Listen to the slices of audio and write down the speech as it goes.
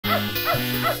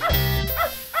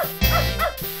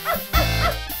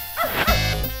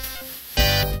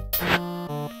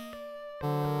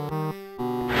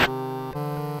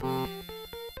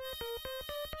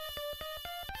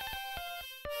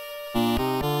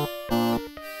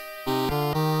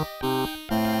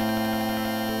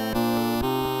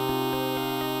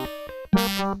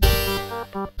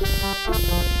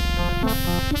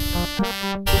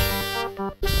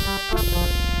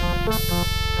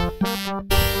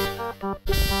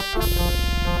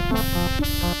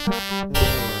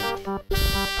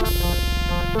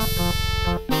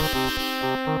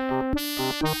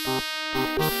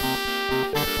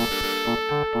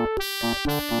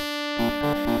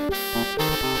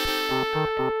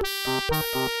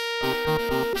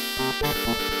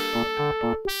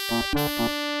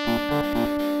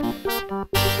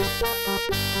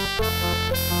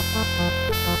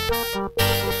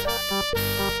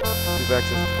You've access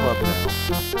to the club now.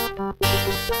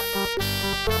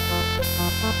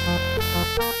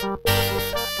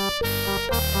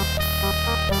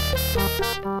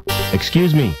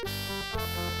 Excuse me.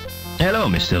 Hello,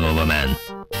 Mr. Overmann.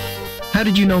 How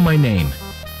did you know my name?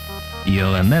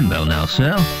 You're a member now,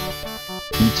 sir.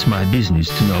 It's my business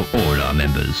to know all our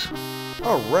members.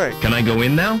 All right. Can I go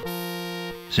in now?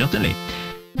 Certainly.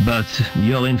 But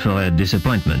you're in for a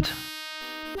disappointment.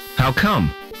 How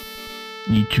come?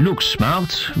 It looks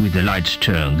smart with the lights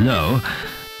turned low,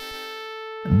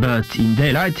 but in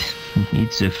daylight,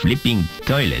 it's a flipping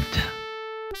toilet.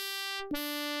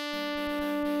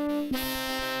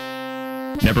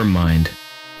 Never mind.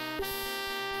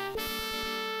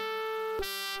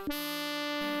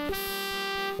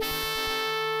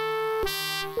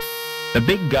 The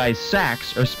big guy's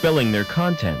sacks are spilling their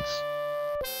contents.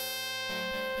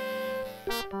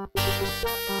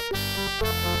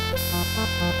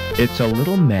 It's a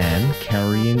little man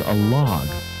carrying a log.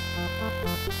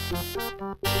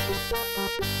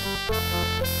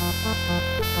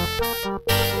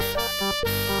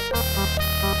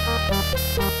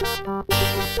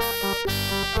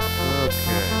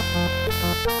 Okay.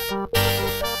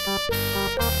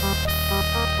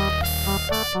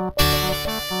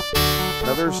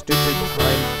 Another stupid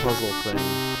timed puzzle thing.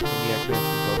 Maniac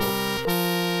Mansion puzzle.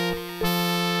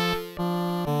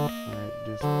 Alright,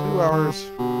 just 2 hours.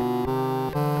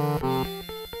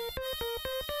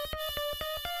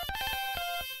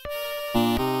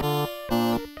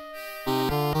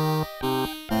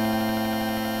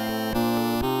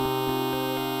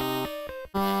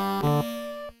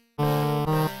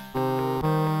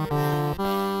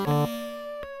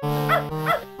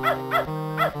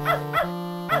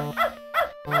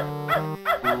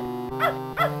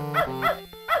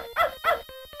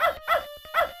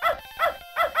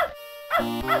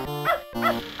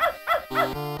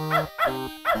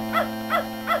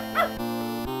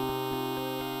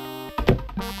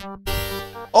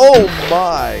 Oh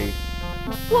my!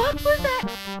 What was that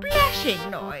splashing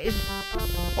noise?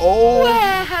 Oh!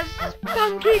 Where has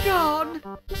Spunky gone?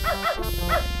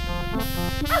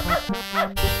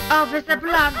 Officer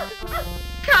Blunt,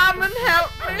 come and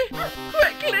help me,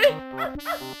 quickly!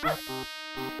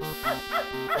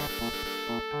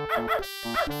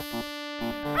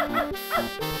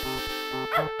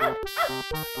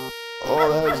 Oh,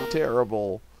 that was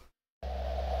terrible.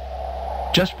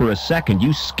 Just for a second,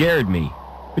 you scared me.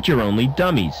 But you're only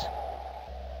dummies.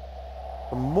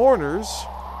 The mourners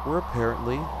were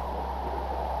apparently...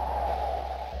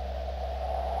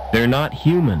 They're not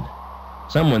human.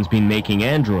 Someone's been making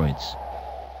androids.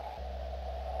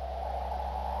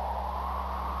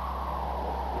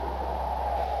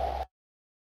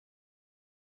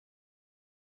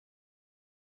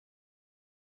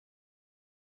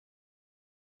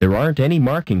 There aren't any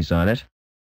markings on it,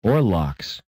 or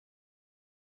locks.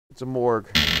 It's a morgue.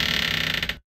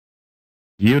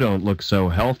 You don't look so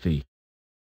healthy.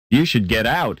 You should get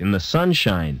out in the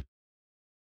sunshine.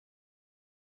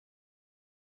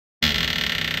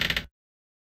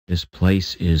 This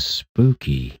place is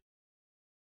spooky.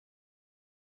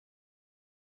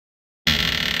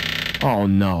 Oh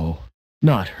no,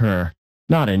 not her,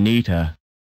 not Anita.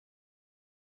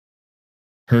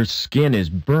 Her skin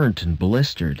is burnt and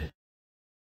blistered.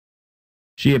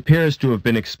 She appears to have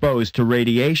been exposed to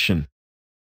radiation.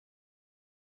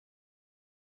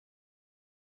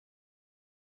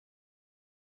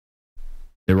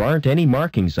 There aren't any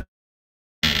markings.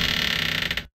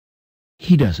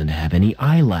 He doesn't have any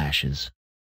eyelashes.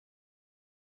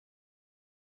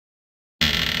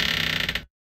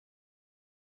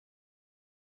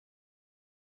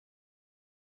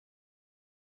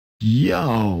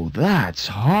 Yo, that's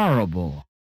horrible.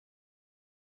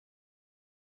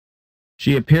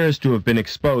 She appears to have been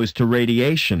exposed to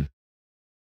radiation.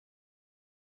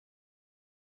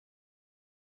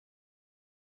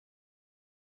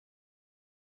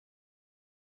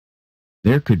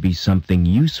 There could be something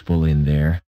useful in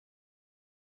there.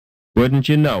 Wouldn't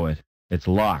you know it? It's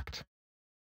locked.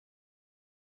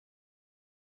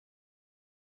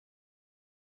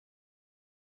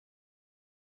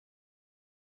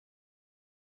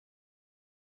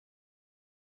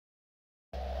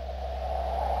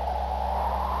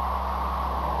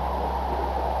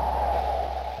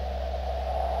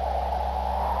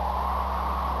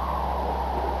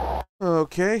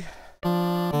 Okay.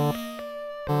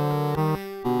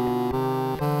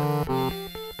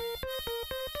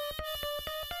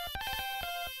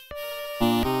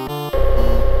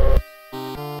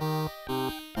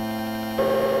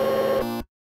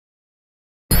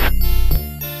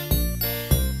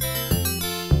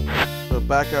 So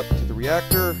back up to the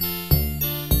reactor.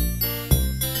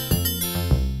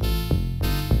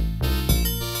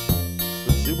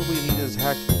 Presumably Anita's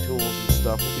hacking tools and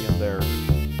stuff will be in there.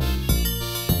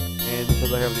 And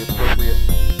because I have the appropriate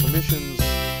permissions,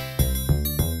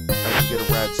 I can get a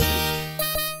rad suit.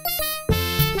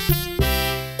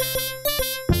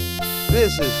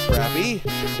 This is crappy.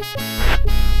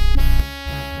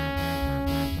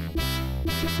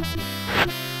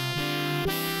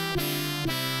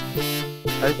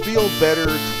 I feel better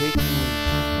taking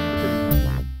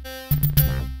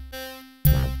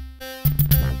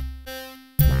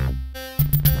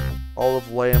all of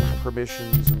Lamb's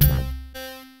permissions and stuff.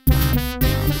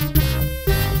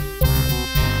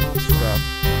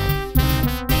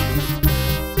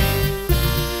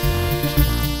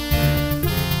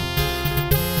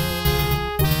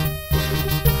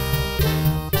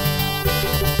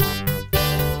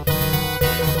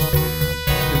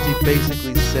 Since he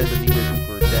basically said Anita to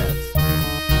her death.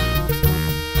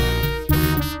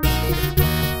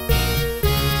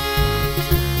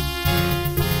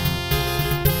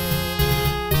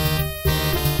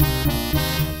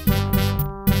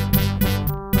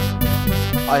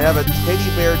 I have a teddy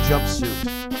bear jumpsuit.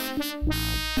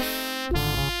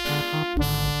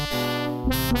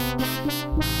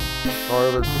 Or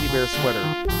a teddy bear sweater.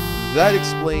 That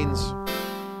explains...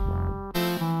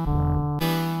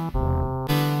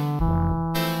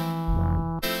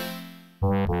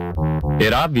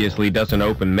 It obviously doesn't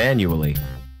open manually.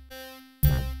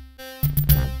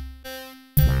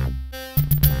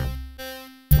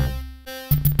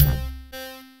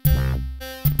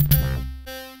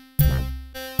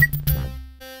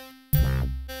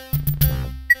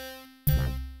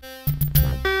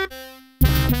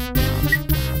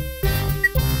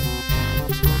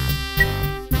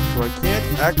 So I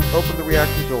can't open the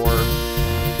reactor door.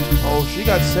 Oh, she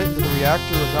got sent into the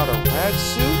reactor without a rad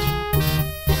suit?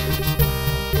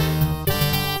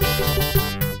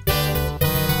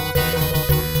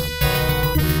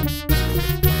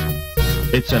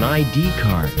 It's an ID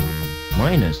card,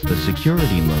 minus the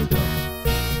security logo.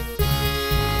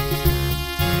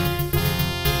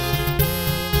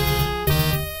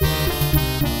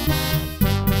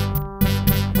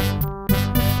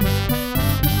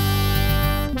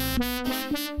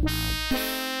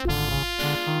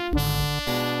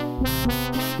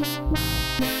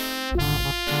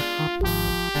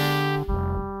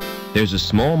 There's a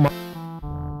small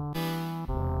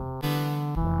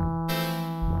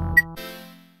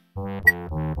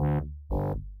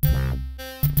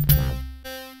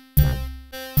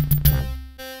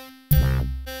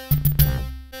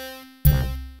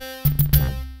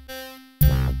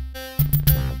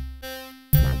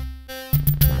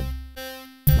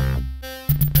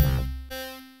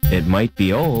It might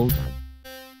be old.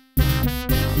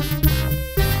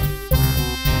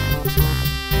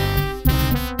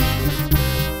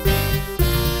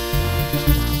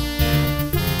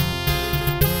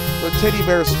 The teddy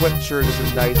bear sweatshirt is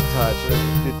a nice touch.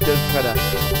 It does kind of...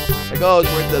 Like, oh, it's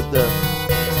wearing the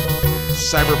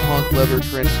cyberpunk leather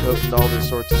trench coat and all this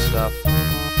sorts of stuff.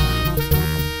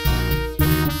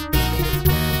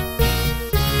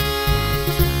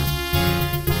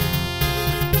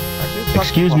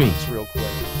 Excuse me. Real quick.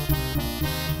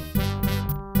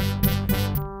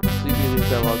 See if you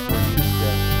dialogue for Anita's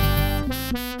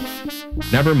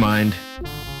death. Never mind.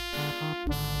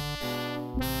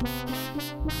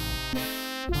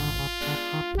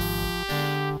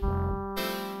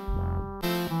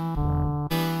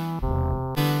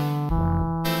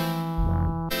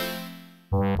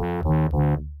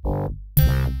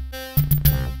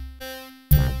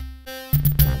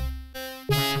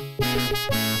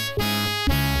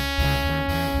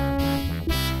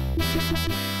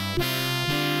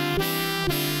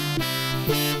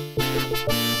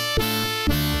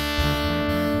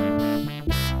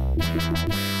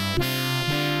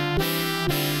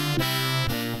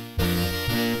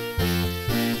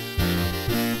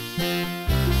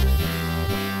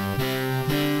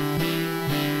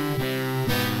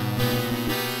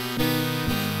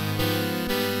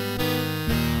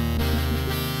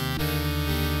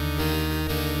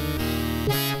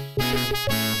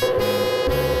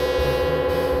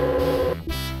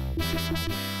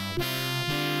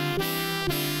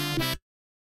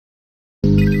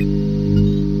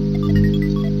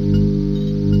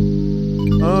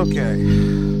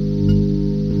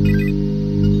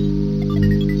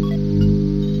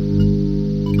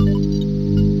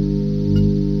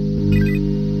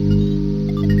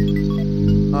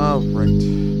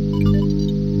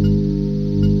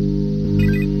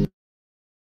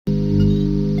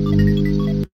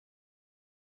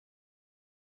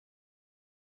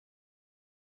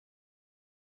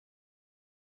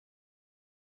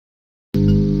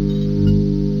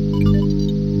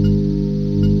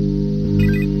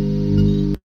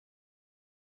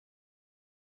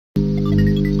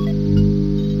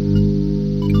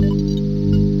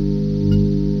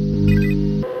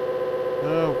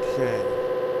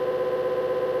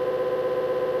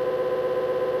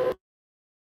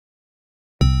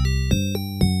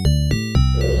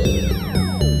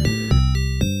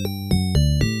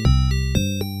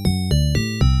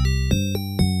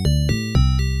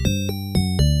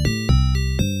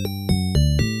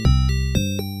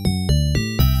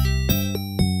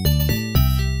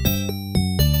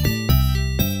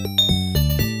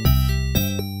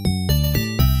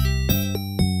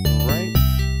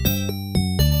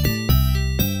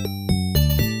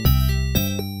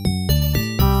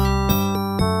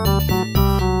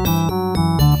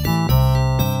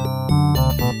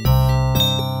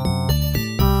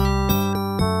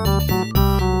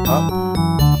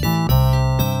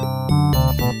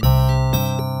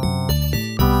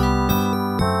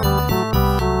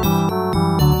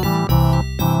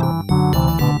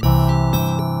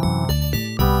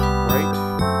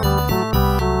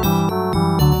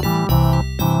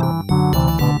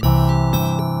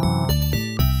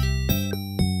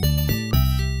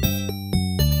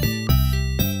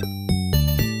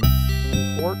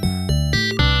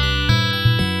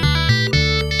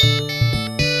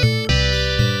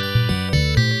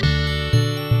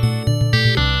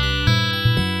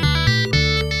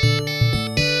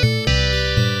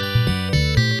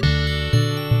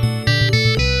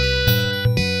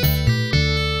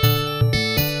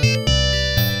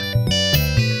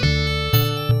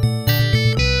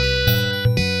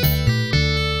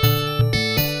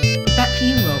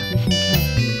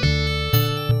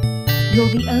 You're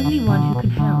the only one who can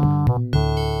help.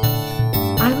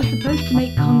 I was supposed to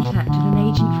make contact with an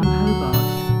agent from Hobart.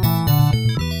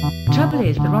 Trouble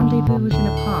is, the rendezvous was in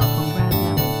a park on ground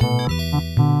level.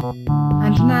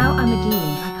 And now I'm a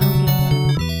dealing, I can't get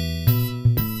there.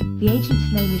 The agent's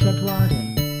name is Eduardo.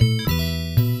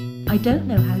 I don't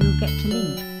know how you'll get to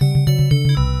Link.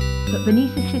 But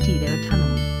beneath the city there are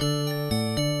tunnels.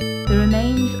 The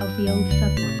remains of the old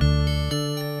subway.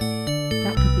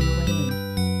 That could be a way in.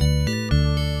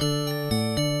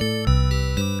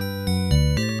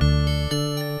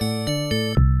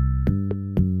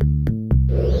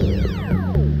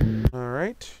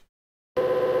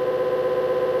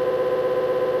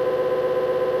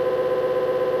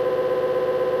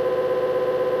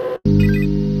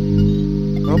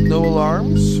 No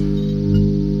alarms.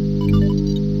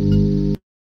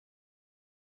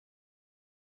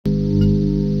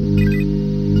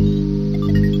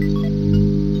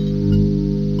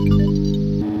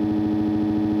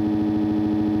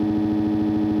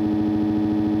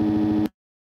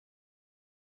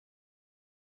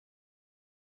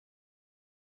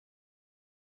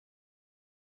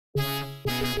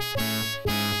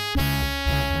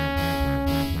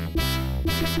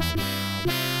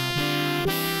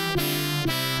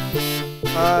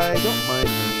 I don't mind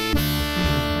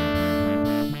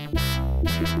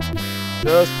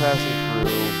just passing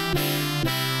through.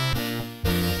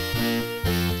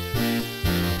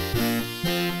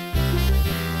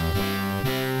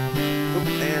 Oop,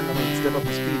 and I'm gonna step up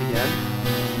the speed again.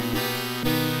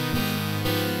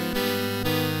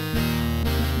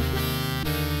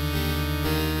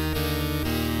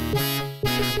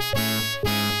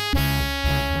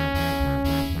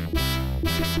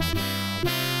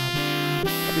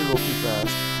 I'll be a little too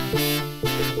fast.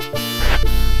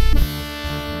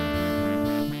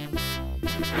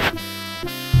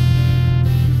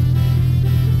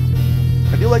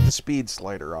 I do like the speed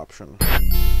slider option.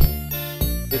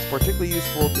 It's particularly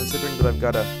useful considering that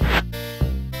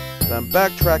I'm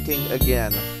backtracking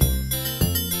again.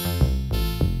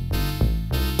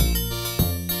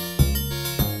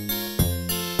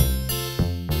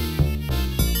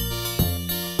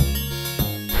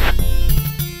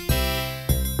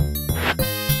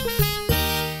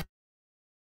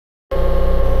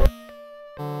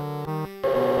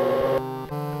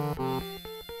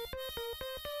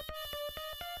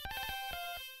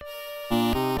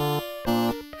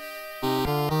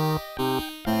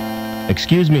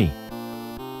 Excuse me.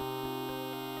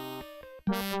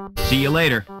 See you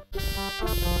later.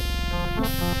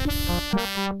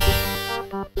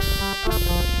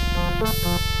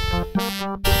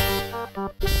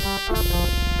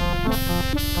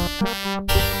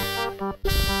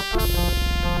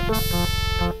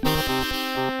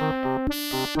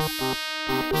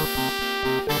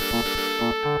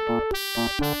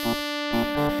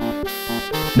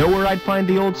 Know where I'd find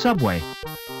the old subway?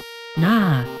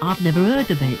 Nah, I've never heard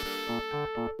of it.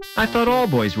 I thought all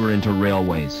boys were into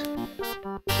railways.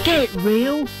 Get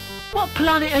real? What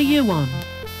planet are you on?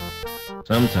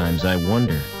 Sometimes I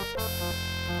wonder.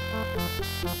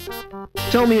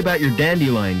 Tell me about your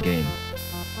dandelion game.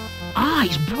 Ah,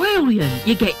 it's brilliant.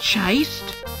 You get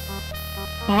chased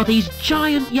by these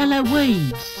giant yellow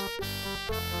weeds.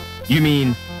 You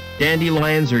mean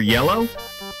dandelions are yellow?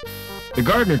 The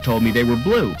gardener told me they were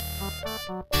blue.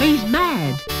 He's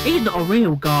mad. He's not a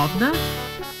real gardener.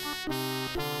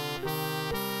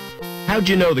 How'd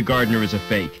you know the gardener is a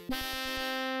fake?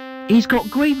 He's got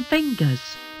green fingers.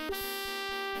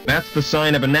 That's the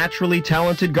sign of a naturally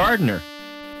talented gardener.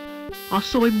 I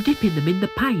saw him dipping them in the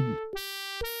paint.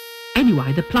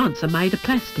 Anyway, the plants are made of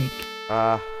plastic.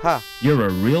 Aha. You're a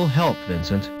real help,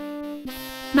 Vincent.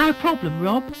 No problem,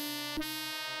 Rob.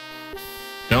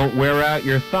 Don't wear out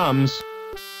your thumbs.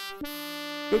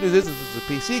 Good news is, this is a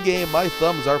PC game, my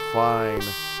thumbs are fine.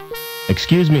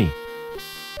 Excuse me.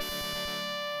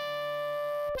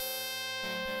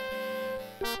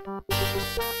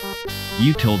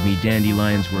 You told me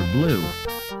dandelions were blue.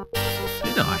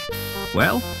 Did I?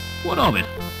 Well, what of it?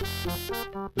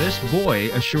 This boy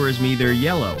assures me they're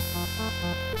yellow.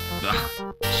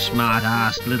 Ugh,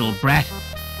 smart-assed little brat.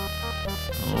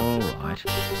 All right,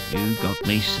 you got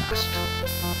me sussed.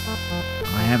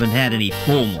 I haven't had any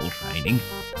formal training,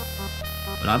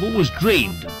 but I've always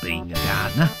dreamed of being a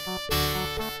gardener.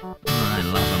 I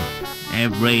love them.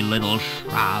 Every little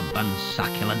shrub and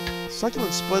succulent.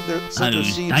 Succulents spread their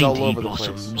Those seeds all dainty over the place.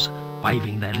 blossoms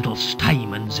waving their little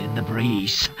stamens in the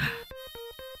breeze.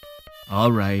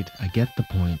 All right, I get the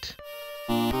point.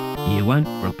 You won't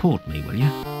report me, will you?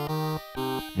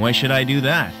 Why should I do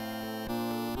that?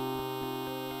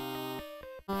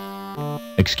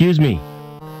 Excuse me.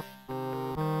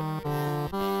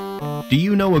 Do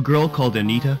you know a girl called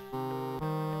Anita?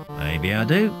 Maybe I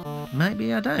do,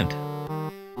 maybe I don't.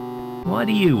 Why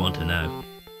do you want to know?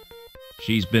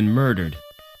 She's been murdered.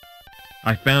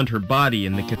 I found her body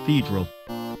in the cathedral.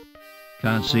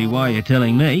 Can't see why you're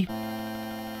telling me.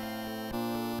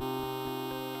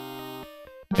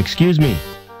 Excuse me.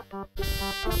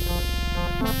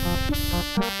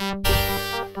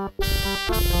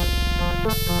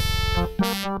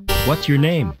 What's your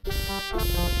name?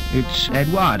 It's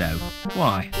Eduardo.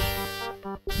 Why?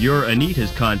 You're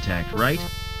Anita's contact, right?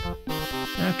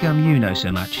 How come you know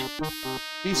so much?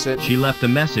 He said, She left a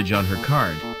message on her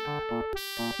card.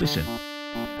 Listen,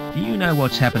 do you know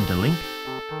what's happened to Link?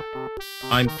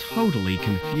 I'm totally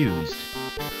confused.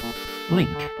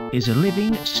 Link is a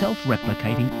living,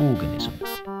 self-replicating organism.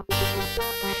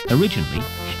 Originally,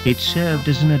 it served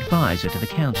as an advisor to the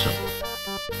Council,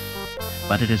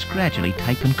 but it has gradually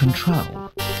taken control.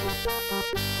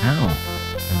 How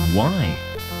and why?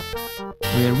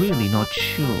 We're really not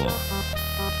sure.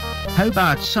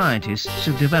 Hobart scientists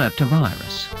have developed a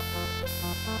virus.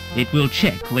 It will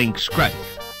check Link's growth,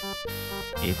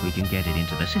 if we can get it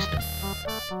into the system.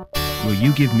 Will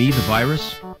you give me the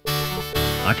virus?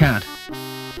 I can't.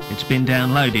 It's been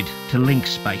downloaded to Link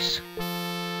space.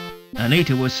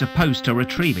 Anita was supposed to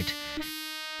retrieve it,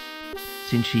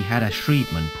 since she had a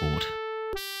Shrievman port.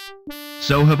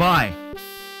 So have I.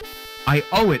 I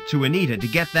owe it to Anita to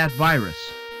get that virus.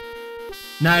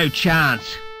 No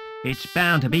chance. It's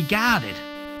bound to be guarded.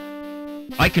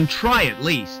 I can try at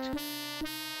least.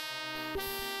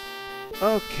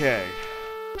 okay.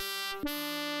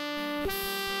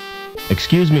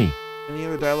 Excuse me. Any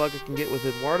other dialogue I can get with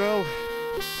Eduardo?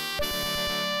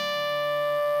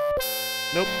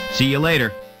 Nope. See you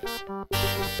later.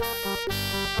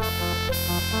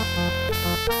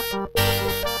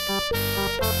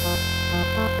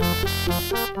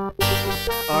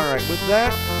 Alright, with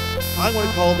that, I'm going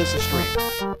to call this a stream.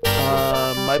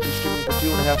 I've been streaming for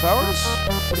 2.5 hours,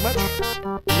 pretty much.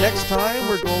 Next time,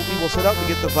 we will set out to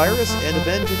get the virus and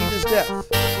avenge Anita's death.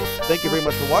 Thank you very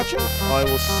much for watching. I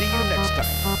will see you next time.